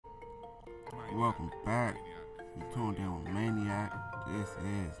welcome back. You tuned in with MaynEAck. This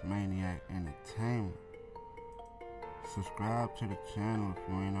is MaynEAck Entertainment. Subscribe to the channel if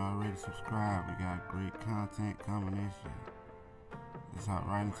you ain't already subscribed. We got great content coming this year. Let's hop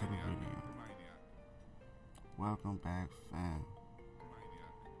right into the video. Welcome back, fam.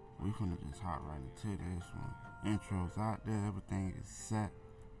 We finna just hop right into this one. Intros out there, everything is set.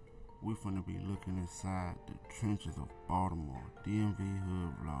 We finna be looking inside the trenches of Baltimore, DMV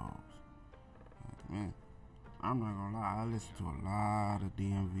hood vlogs. Man, I'm not gonna lie, I listen to a lot of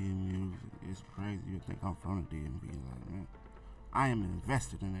DMV music. It's crazy, you think I'm from the DMV. Like, man, I am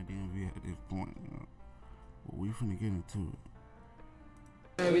invested in the DMV at this point, you know. But we finna get into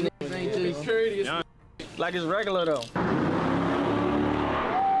it. Ain't just courteous. Like it's regular though.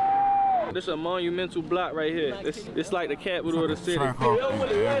 This is a monumental block right here. It's like the capital of the city.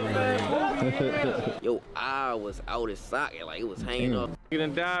 Yo, I was out of socket, like it was hanging up. You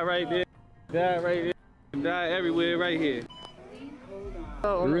done died right there. Died right there. Died everywhere right here.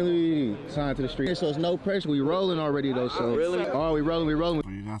 Really signed to the street. So it's no pressure. We rolling already though. So really? Oh, we rolling.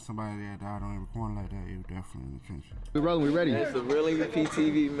 When you got somebody that died on every corner like that, you definitely in the trenches. We rolling. We ready. It's the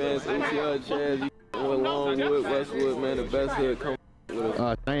MaynEAck, man. It's OTR Chaz. You went long with Westwood, man. The best hood come with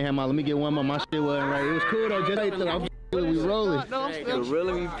us. I ain't had my. Let me get one more. My shit wasn't right. It was cool though. Just like that. We rolling. The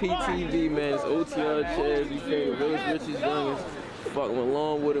MaynEAck, man. It's OTR Chaz. You came the realest, richest, youngest. Fucking with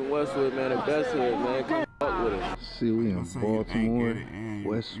Longwood and Westwood, man. The best hood, man. Come fuck with us. See, we in Baltimore,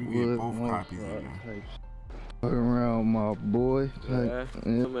 Westwood. Fucking around my boy. Yeah,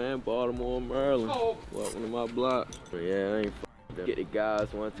 man. Baltimore, Maryland. Welcome to my block. But yeah, I ain't fucking get the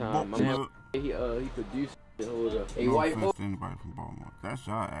guys one time. My man, he produced it. Hold up. Hey, no white offense to anybody from Baltimore. That's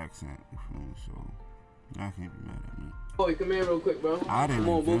y'all accent, you feel me? So y'all can't be mad at me. Boy, come here real quick, bro. I didn't. Come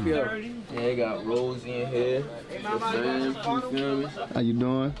on, both of y'all. Yeah, they got Rosie in here. The fam, you feel me? How you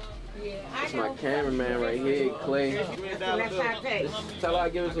doing? That's my cameraman right here, Clay. Tell her I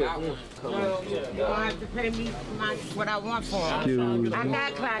give it to her. Come on. You don't have to pay me what I want for him. I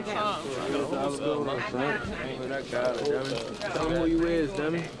got clock out. Tell them who you is,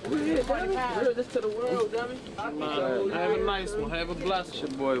 dummy. This to the world, dummy. Have a nice one. Have a blessed. It's your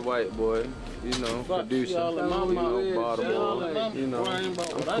boy, white boy. You know, producer. You know, Baltimore. You know, I'm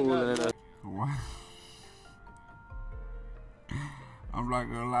cooler than that. What? I'm not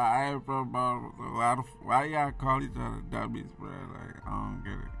gonna lie, I ain't from Baltimore. A lot of why y'all call each other dummies, bro? Like, I don't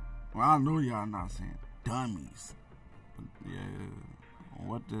get it. Well, I know y'all not saying dummies. But yeah,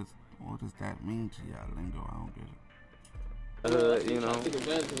 what does that mean to y'all lingo? I don't get it. You know,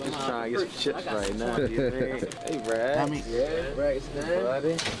 just trying to get some chips right now. Hey, Brad. Dummy. Yeah, Brad,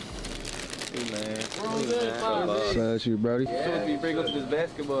 Roddy. Hey, man. Shout out to you, Brody. Supposed to be bring up to this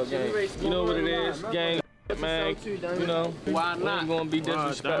basketball game. You know what it is, gang. Man, you know, why not? I'm gonna be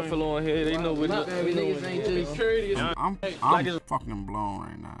disrespectful on here. They know what it is. I'm fucking blown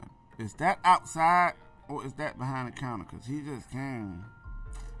right now. Is that outside or is that behind the counter? Cause he just came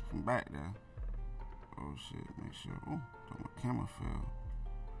from back there. Oh shit! Make sure. Oh, my camera fell.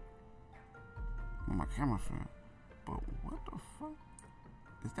 My camera fell. But what the fuck?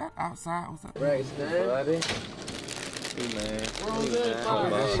 Is that outside? What's that? Right, Roddy. Hey, man.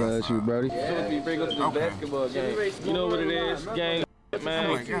 Shout out to you, Brody. Supposed to be bring up to this basketball game. You know what it is, gang.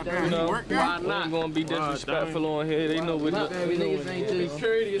 Man, you know, why not? I'm gonna be disrespectful on here. They know what it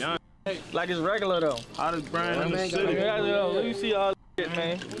is. Like it's regular though. How does Brian in the city? You see all this shit,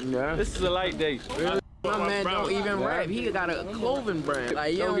 man. Yeah. This is a light day. My man don't even rap. He got a clothing brand.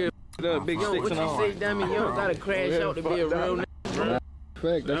 Like, yo, Big yo, sticks what and you all. say, dummy? You don't gotta crash out to be a real nigga.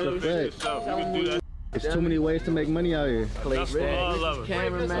 Fact, that's a fact. There's too many ways to make money out here. Clay Stacks,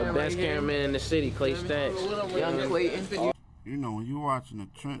 cameraman, best cameraman in the city. Clay Stacks, young Clayton. You know, when you watching the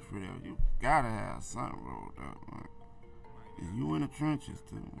trench video, you gotta have something rolled up. Like, you in the trenches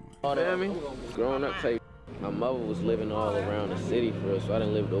too. Feel me? Growing up, type. My mother was living all around the city for us, so I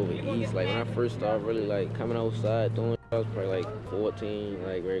done lived over east. Like when I first started really like coming outside doing, I was probably like 14,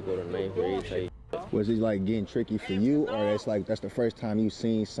 like ready to go to 9th grade type. Was it like getting tricky for you, or that's the first time you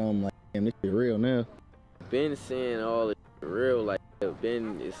seen something like, damn, this is real now? Been seeing all the real, like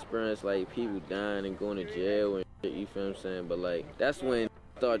been experienced like people dying and going to jail and shit, you feel what I'm saying? But like that's when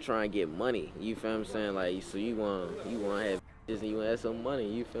I started trying to get money, you feel what I'm saying? Like so you want to have this and you want to have some money,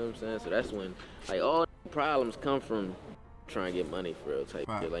 you feel what I'm saying? So that's when like all the problems come from trying to get money for real type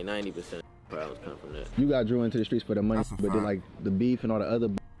shit. Like 90% of the problems come from that. You got drew into the streets for the money, but then like the beef and all the other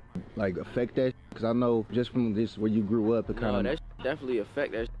like affect that? Because I know just from this where you grew up, it kind of... No, that definitely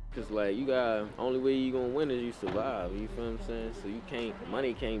affect that. Cause like you got only way you gonna win is you survive. You feel what I'm saying? So you can't,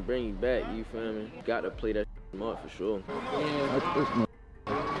 money can't bring you back. You feel me? You got to play that smart for sure.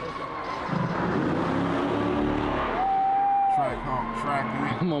 Yeah.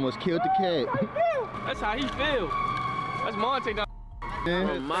 almost killed the cat. That's how he feel. That's Monte down.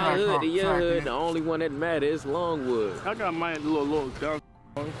 From my hood to your hood, the only one that matters is Longwood. I got my little down.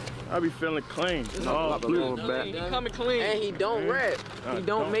 I be feeling clean. No, He coming clean. And he don't rap. He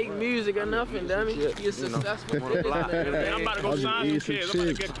don't make music or nothing, dummy. He's successful. I'm about to go sign some kids. I'm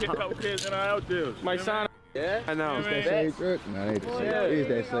about to get a couple kids in our out there. Might sign. Yeah, I know. Is that same truck? No, it ain't the same. It is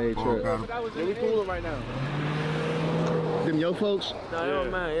that same truck. Yeah, we cooling right now. Them your folks? No,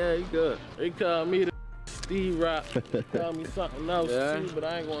 don't mind. Yeah, you good. They call me the Steve Rock. Call me something else too, but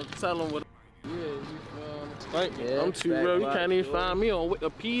I ain't gonna tell them what. I'm too real. You can't even find me on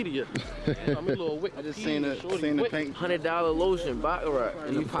Wikipedia. I'm a little Wikipedia. I just seen the paint. $100 lotion, Baccarat.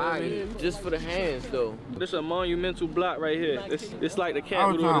 You pocket. Just for the hands, though. This is a monumental block right here. It's like the I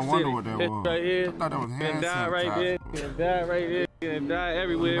capital was trying of to the wonder city. what that It's was. right here. I thought that was hand And die right there. And die right here. And die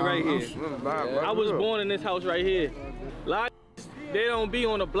everywhere right here. I was born in this house right here. Like, they don't be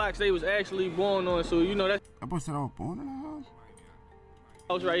on the blocks they was actually born on, so you know that That boy said I was born in the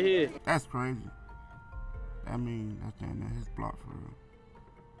house right here. That's crazy. I mean, that's down there his block for real.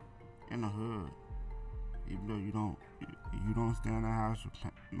 In the hood. Even though you don't stay in that house,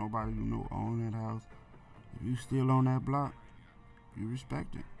 nobody you know own that house. If you still on that block, you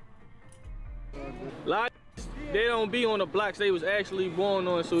respect it. Like, they don't be on the blocks they was actually born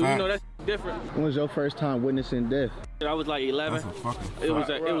on, so you know that's different. When was your first time witnessing death? I was like 11. That's a fucking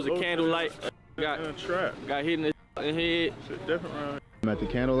It was a candlelight. Got hit in the head. Shit different around At the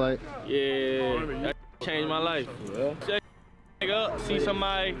candlelight? Yeah, that changed my life. Check up, see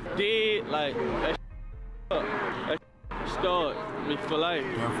somebody dead, like that scarred me for life.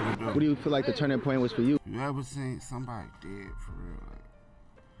 What do you feel like the turning point was for you? You ever seen somebody dead for real? Like,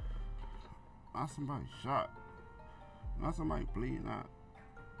 not somebody shot, not somebody bleeding out.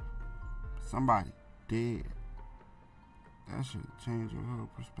 Somebody dead. That should change your whole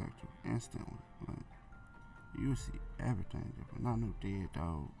perspective instantly. Like, you see everything different. Not no dead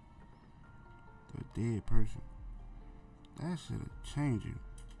dog. The dead person. That should have changed you.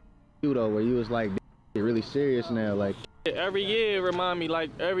 You though, where you was like, you're really serious now, like. Every year remind me,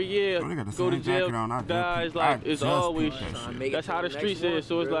 like every year go to jail, guys, like it's always. That's how the streets is.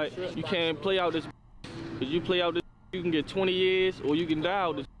 So it's like you can't play out this. If you play out this, you can get 20 years or you can die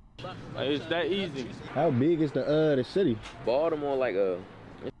out this. Like, it's that easy. How big is the city? Baltimore,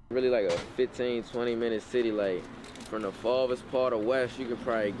 it's really like a 15-20 minute city. Like from the farthest part of West, you can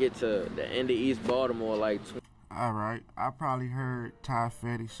probably get to the end of East Baltimore like. Alright, I probably heard Ty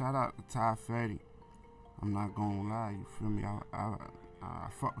Fetty. Shout out to Ty Fetty. I'm not gonna lie, you feel me? I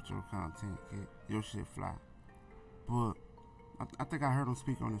fuck with your content, kid. Your shit fly. But I think I heard him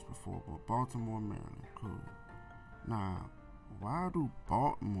speak on this before, but Baltimore, Maryland, cool. Now, why do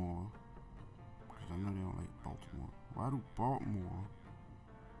Baltimore, because I know they don't like Baltimore, why do Baltimore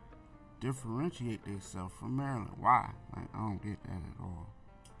differentiate themselves from Maryland? Why? Like, I don't get that at all.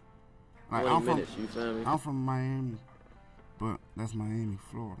 Like, you feel me? I'm from Miami, but that's Miami,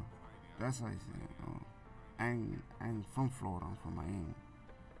 Florida. That's how you say it. I ain't from Florida, I'm from Miami.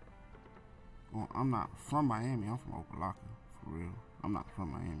 Well, I'm not from Miami, I'm from Opelika, for real. I'm not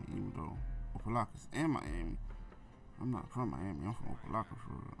from Miami, even though Opelika's in Miami. I'm not from Miami, I'm from Opelika, for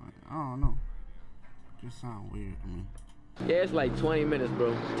real. Like, I don't know. Just sound weird to me. Yeah, it's like 20 minutes,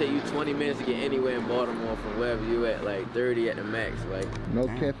 bro. Take you 20 minutes to get anywhere in Baltimore from wherever you at, like 30 at the max. Like no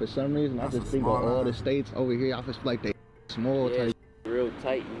cap, for some reason, I just think of all the states over here, I just feel like they small type. Real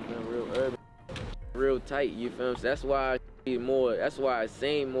tight, you feel me? Real urban. Real tight, you feel me? So that's why it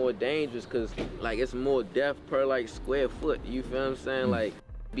seems more dangerous, cause like it's more death per like square foot, you feel what I'm saying? Like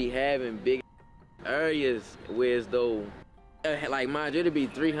be having big areas where as though like mind you, it'd be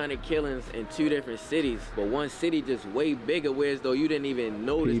 300 killings in 2 different cities, but one city just way bigger, whereas though you didn't even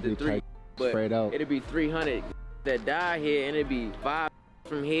notice the 3, but it'd be 300 that die here, and it'd be 5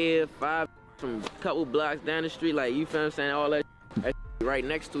 from here, 5 from a couple blocks down the street, like you feel what I'm saying? All that right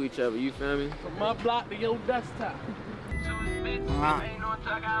next to each other, you feel me? From my block to your desktop. Yeah,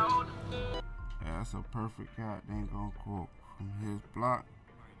 that's a perfect goddamn gonna quote. From his block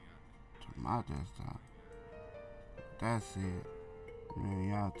to my desktop. That's it. Man,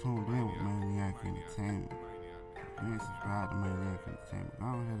 y'all tuned in with MaynEAck Entertainment. If you ain't subscribed to MaynEAck Entertainment, go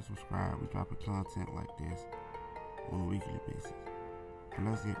ahead and subscribe. We dropping content like this on a weekly basis. But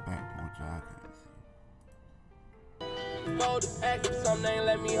let's get back to what y'all can see.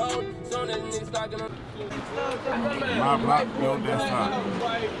 My block, your desktop.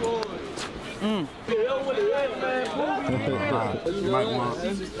 You might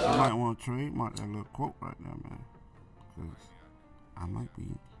want to trademark that little quote right there, man. Because I might be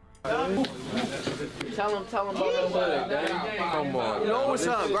Tell him about the hood, man. Come on. You know what's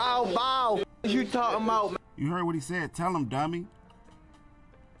up, growl bow. What you talking about, man? You heard what he said. Tell him, dummy.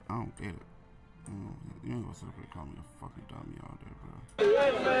 I don't get it. You ain't gonna sit up here and call me a fucking dummy all day, bro.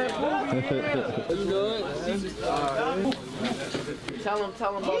 Tell him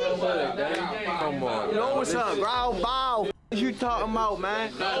about the hood, man. Come on. You know what's up, growl bow. What you talking about,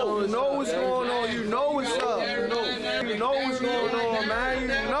 man? You know what's going on. You know what's up. You know what's going on, man. You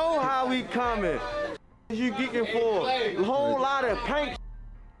know how we coming. You geeking for a whole lot of paint.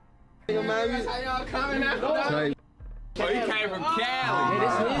 Man. How y'all coming out? Oh, he came from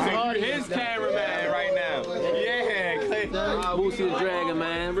Cali. His cameraman right now. Yeah, Clay. Boosie the Dragon,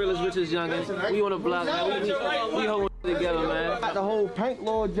 man. Realest, richest, youngest. We on the block, man. We holding together, man. Got the whole paint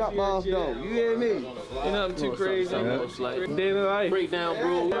lord jump off, though. You hear me? You know I'm too crazy. Breakdown,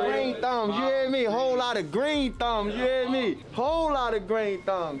 bro. Green thumbs, you hear me? Whole lot of green thumbs, you hear me? Whole lot of green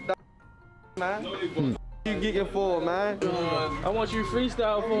thumbs, man. You geeking for, man? I want you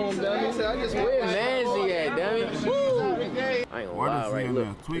freestyle for him, dummy. I just where man's at, dummy? Woo! I ain't gonna lie, right? Look,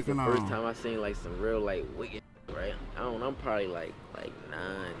 it's the first time I seen like some real like wicked, right? I'm probably like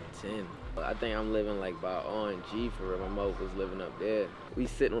 9, 10. I think I'm living like by R&G for real. My mother was living up there. We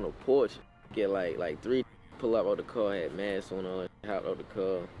sitting on the porch, get like 3 pull up out the car, had masks on, hop out the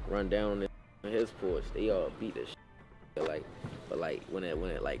car, run down on his porch. They all beat the shit. But when it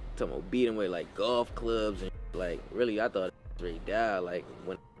like talking about beat him with like golf clubs and like really I thought it straight down. Like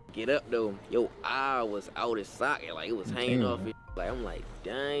when I get up though, yo eye was out of socket, like it was hanging off it. Like I'm like,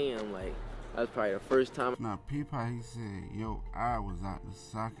 damn, like that's probably the first time. Now peep how he said, yo eye was out the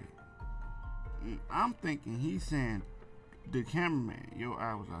socket. I'm thinking he's saying the cameraman, yo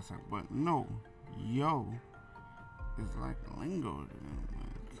eye was out the socket, but no, yo is like lingo to them.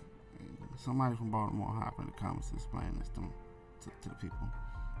 Somebody from Baltimore hop in the comments and explain this to the people.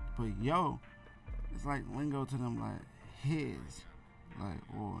 But yo, it's like lingo to them, like his, like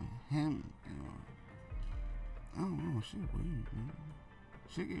or him, you know. I don't know, shit weird, man.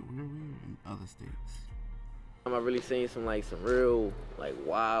 Shit get real weird in other states. I really seen some real like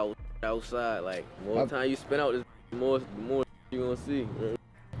wild outside. Like more time you spend out, the more you gonna see.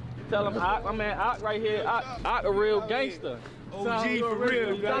 Tell him, my man Ock right here, Ock a real gangster. OG for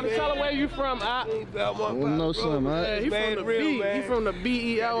real. Tell him where you from, Ock. I wanna know something, man. He from the B. He from the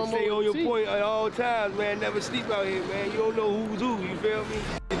B-E-L-M-O-T. Stay on your point at all times, man. Never sleep out here, man. You don't know who's who, you feel me?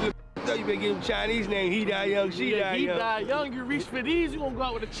 You better give him Chinese name. He die young, she die young. He die young. You reach for these, you gonna go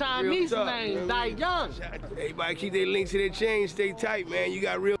out with a Chinese name. Die young. Everybody keep their links to their chain, stay tight, man. You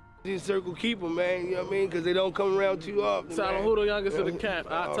got real in circle, keep them, man. You know what I mean? Because they don't come around too often. Tell them who the youngest of the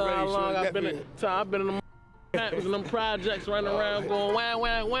camp. I tell how long I've been in them camps and them projects running around going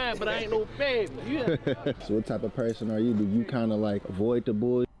wham, but I ain't no baby. Yeah. So what type of person are you? Do you kind of like avoid the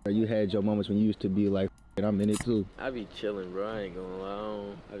bullshit? Or you had your moments when you used to be like, I'm in it too? I be chilling, bro. I ain't gonna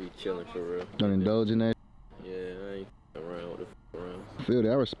lie. I be chilling for real. Don't indulge in that? Yeah, I ain't around with the around. I feel that.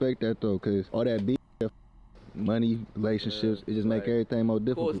 I respect that though, because all that beef, money, relationships, it just make everything more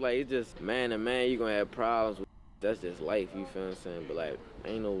difficult. Of course, like, it's just man to man, you gonna have problems with. That's just life, you feel what I'm saying? But like,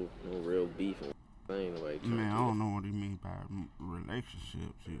 ain't no real beef and thing. Like, man, I don't know what he mean by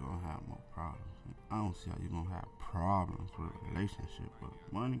relationships. You gonna have more problems. I don't see how you gonna have problems with a relationship, but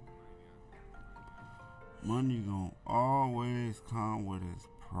money gonna always come with its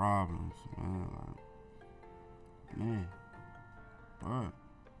problems, man. Like, man, but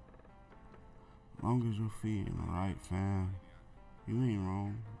as long as you're feeding the right fam, you ain't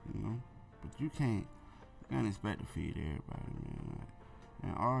wrong, you know. But you can't expect to feed everybody, man. Like,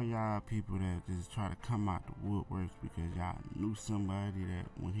 and all y'all people that just try to come out the woodworks because y'all knew somebody that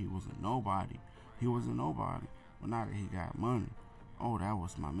when he was a nobody, but now that he got money, oh, that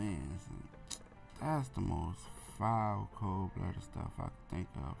was my man. That's the most foul, cold-blooded stuff I can think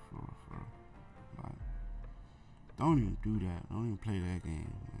of for. Like, don't even do that. Don't even play that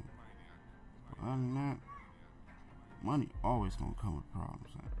game, man. But other than that, money always gonna come with problems.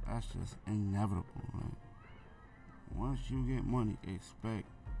 Like, that's just inevitable, man. Once you get money, expect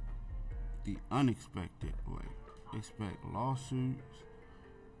the unexpected. Like, expect lawsuits,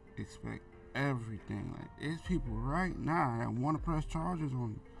 expect everything. Like, there's people right now that want to press charges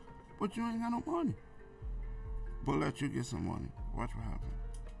on you, but you ain't got no money. But let you get some money. Watch what happens.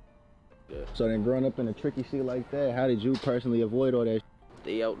 Yeah. So then, growing up in a tricky shit like that, how did you personally avoid all that shit?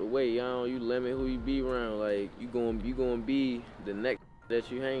 Stay out the way, y'all. You limit who you be around. Like, you gonna be the next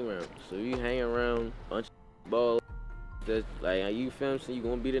that you hang around. So you hang around a bunch of balls. That's like, you feel me? You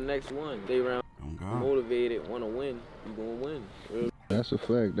gonna be the next one. Stay around, motivated, wanna win. You gonna win. Real. That's a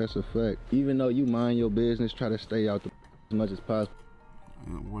fact. That's a fact. Even though you mind your business, try to stay out as much as possible.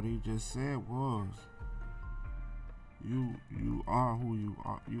 And what he just said was, you are who you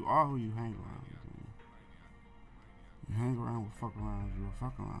are. You are who you hang around with. Man. You hang around with fuck around, you'll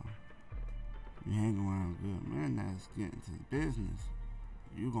fuck around. You hang around good men that's getting to the business,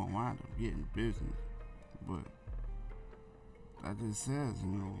 you gonna wind up getting the business. But that just says,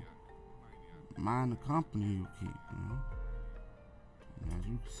 you know, mind the company you keep, you know. As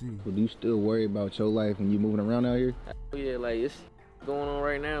you can see. But do you still worry about your life when you moving around out here? Yeah, like it's going on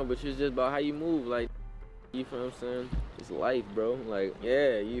right now, but it's just about how you move, like, you feel what I'm saying? It's life, bro. Like,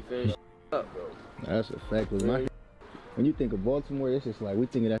 yeah, you finish up, bro. That's a fact. When you think of Baltimore, it's just like, we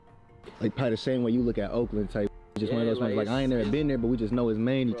think of that, like, probably the same way you look at Oakland type. Just one of those ones, like, I ain't never been there, but we just know it's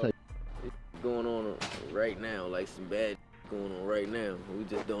Mayn-e type. It's going on right now, like some bad going on right now. We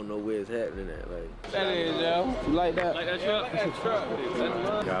just don't know where it's happening at. Like that is, yo. You like that? Like that truck? That's a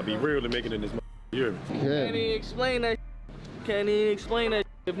truck. Gotta be real to make it in this year. Can't even explain that. Can't even explain that.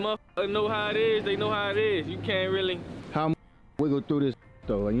 If motherfuckers know how it is, they know how it is. You can't really. How wiggle through this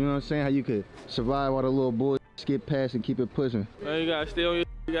though? You know what I'm saying? How you could survive all the little boys, skip past and keep it pushing. Man, you gotta stay on your.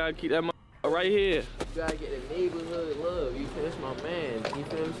 You gotta keep that motherfucker right here. You gotta get the neighborhood love. You feel? It's my man. You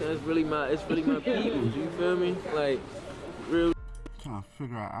feel what I'm saying? It's really my people. You feel me? Like. Real. Trying to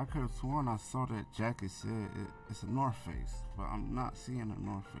figure out, I could have sworn I saw that jacket said it's a North Face, but I'm not seeing a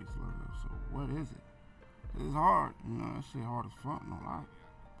North Face logo, so what is it? It's hard, you know, that shit hard as fuck, no lie.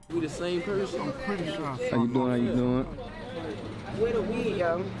 We the same person. I'm pretty sure I saw How you doing, how you doing? Where the weed,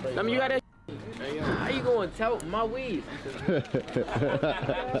 yo? I mean, you got that how you going to tout my weed?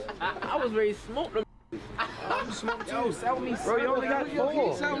 I was ready to smoke them. I'm smoking too. Sell me, bro. You only got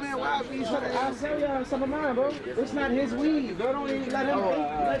 4. Sell me wild weed. I'll sell y'all some of mine, bro. It's not his weed, bro. Don't even let him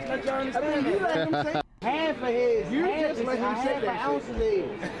think. Let y'all understand. You let him say half of his. You just let him say that. Half an ounce of his.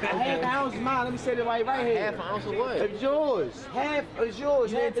 Half an ounce of mine. Let me say it right here. Half an ounce of what? It's yours. Half is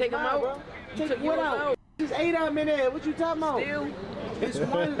yours. You didn't take them out? Take what out? There's 8 of them in there. What you talking about? Still? It's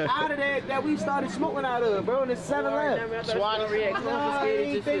one out of there that we started smoking out of, bro. And there's 7 left. SWAT react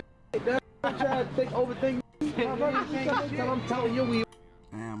confiscated this shit. I'm trying to overthink. I'm telling you, we.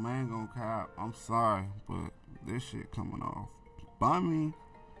 Damn, I ain't gonna cap. I'm sorry, but this shit coming off bummy.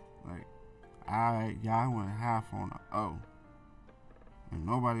 Like, y'all went half on the O. And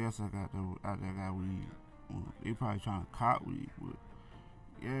nobody else out there got weed. They probably trying to cop weed, but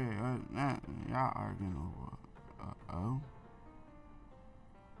yeah, y'all arguing over O.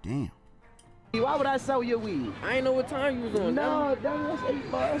 Damn. Why would I sell your weed? I ain't know what time you was on. No, that's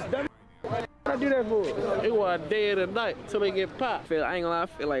 8 bars. What I do that for? It was a day of the night till they get popped. I ain't gonna lie, I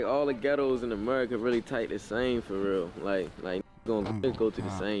feel like all the ghettos in America really tight the same for real. Like gonna go to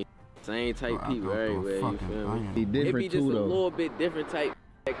the same type people everywhere. You feel me? Be different, it be just too, a though. little bit different type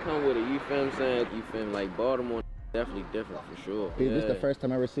that come with it. You feel what I'm saying? You feel me? Like Baltimore, definitely different for sure. Yeah. This is the first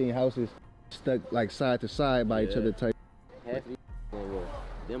time I ever seen houses stuck like side to side by each other type. Half these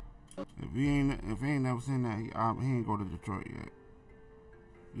them. If he ain't never seen that, he ain't go to Detroit yet.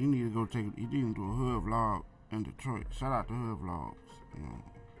 You need to go you need to do a hood vlog in Detroit. Shout out to hood vlogs, you know.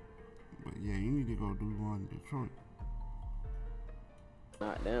 But yeah, you need to go do one in Detroit.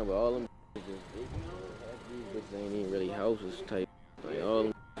 Not down, but all them just big, you know, half these bitches ain't even really houses type. Like all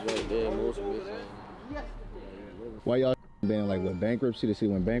them right there, most of it. Why y'all been like what, bankruptcy to see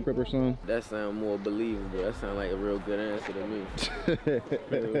when bankrupt or something? That sound more believable. That sound like a real good answer to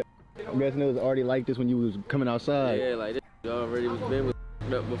me. I'm guessing it was already like this when you was coming outside. Yeah, like this already was been with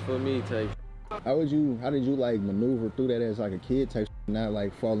up before me type. How did you like maneuver through that as like a kid type, not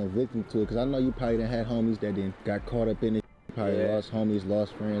like falling victim to it? Because I know you probably done had homies that then got caught up in it. You probably lost homies,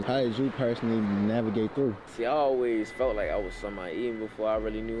 lost friends. How did you personally navigate through? See, I always felt like I was somebody, even before I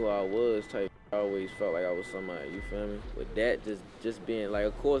really knew who I was type. I always felt like I was somebody, you feel me? With that just being like,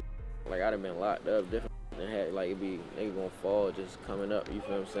 of course, like I'd have been locked up different and had like it be nigga gonna fall just coming up, you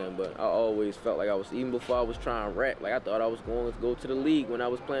feel what I'm saying? But I always felt like I was, even before I was trying to rap, like I thought I was going to go to the league when I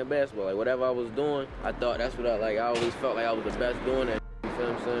was playing basketball. Like whatever I was doing, I thought that's what I always felt like I was the best doing that, you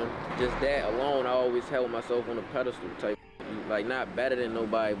feel what I'm saying? Just that alone, I always held myself on a pedestal type. Like not better than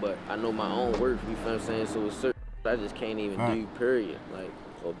nobody, but I know my own worth, you feel what I'm saying? So it's certain I just can't even do, period. Like,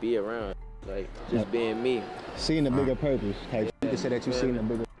 or be around. Like, just being me. Seeing the bigger purpose. Like, you can say that you seen the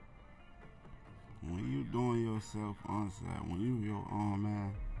bigger. When you doing yourself, honestly, when you your own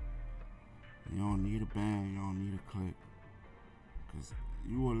man, you don't need a band, you don't need a clique. Cause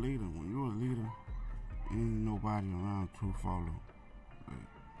you a leader. When you a leader, ain't nobody around to follow. Like,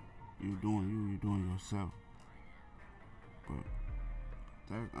 you doing yourself. But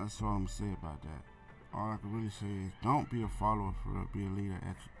that's all I'm gonna say about that. All I can really say is don't be a follower for real, be a leader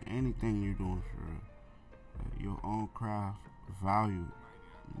at anything you're doing for real. Like your own craft, value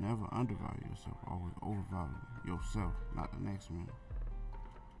Never undervalue yourself. Always overvalue yourself, not the next man.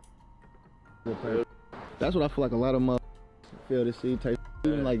 That's what I feel like a lot of motherfuckers feel to see.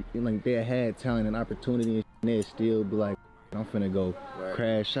 Even like they had talent and opportunity, and they still be like, I'm finna go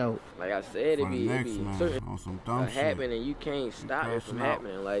crash out. Like I said, it be certain on some dumb shit happening, and you can't stop it from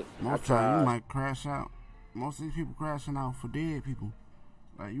happening. Like most time you might crash out. Most of these people crashing out for dead people.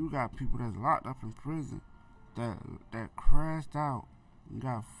 Like you got people that's locked up in prison that crashed out and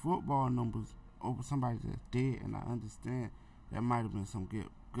got football numbers over somebody that's dead. And I understand that might have been some good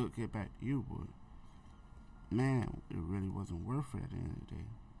get back to you, but man, it really wasn't worth it at the end of the day.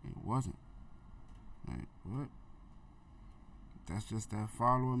 It wasn't. Like what? That's just that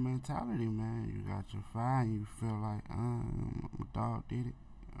follower mentality, man. You got your fire and you feel like, my dog did it.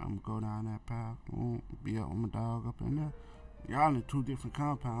 I'm gonna go down that path. Be up with my dog up in there. Y'all in two different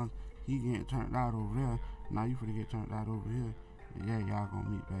compounds. He getting turned out over there. Now you finna get turned out over here. And yeah, y'all gonna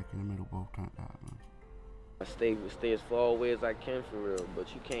meet back in the middle, both turned out, man. I stay as far away as I can for real, but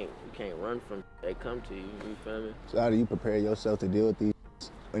you can't run from they come to you. You feel me? So how do you prepare yourself to deal with these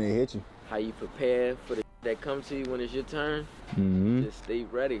when they hit you? How you prepare for the that come to you when it's your turn? Just stay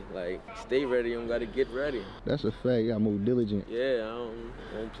ready. Like stay ready. You don't gotta get ready. That's a fact. You gotta move diligent. Yeah,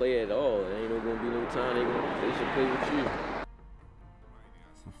 I don't play at all. There ain't gonna be no time. They should play with you.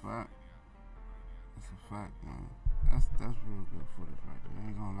 That's a fact. That's a fact, man. That's real good footage right there. I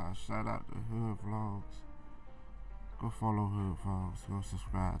ain't gonna lie. Shout out to Hood Vlogs. Go follow Hood Vlogs. Go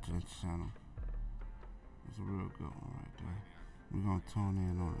subscribe to the channel. It's a real good one right there. We're gonna tune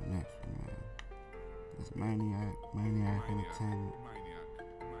in on the next one, man. It's MaynEAck Entertainment.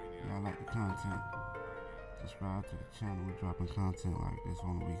 Y'all like the content? Subscribe to the channel. We're dropping content like this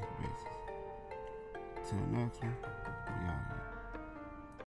on a weekly basis. Till the next one, we out here.